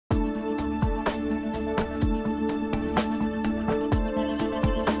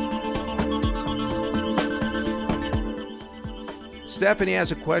Stephanie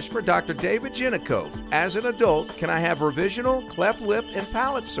has a question for Dr. David Genecov. As an adult, can I have revisional, cleft lip, and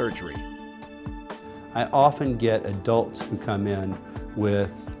palate surgery? I often get adults who come in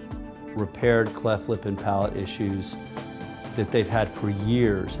with repaired cleft lip and palate issues that they've had for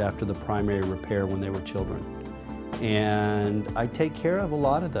years after the primary repair when they were children. And I take care of a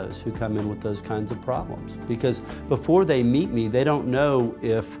lot of those who come in with those kinds of problems, because before they meet me, they don't know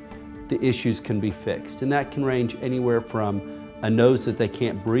if the issues can be fixed. And that can range anywhere from a nose that they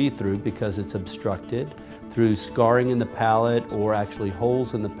can't breathe through because it's obstructed, through scarring in the palate or actually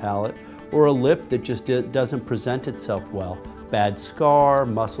holes in the palate, or a lip that just doesn't present itself well. Bad scar,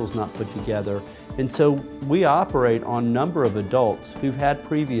 muscles not put together. And so we operate on a number of adults who've had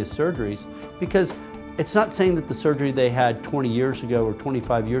previous surgeries, because it's not saying that the surgery they had 20 years ago or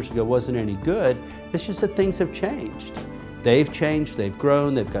 25 years ago wasn't any good. It's just that things have changed. They've changed, they've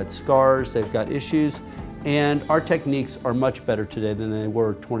grown, they've got scars, they've got issues, and our techniques are much better today than they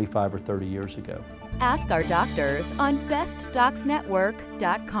were 25 or 30 years ago. Ask our doctors on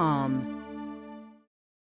bestdocsnetwork.com.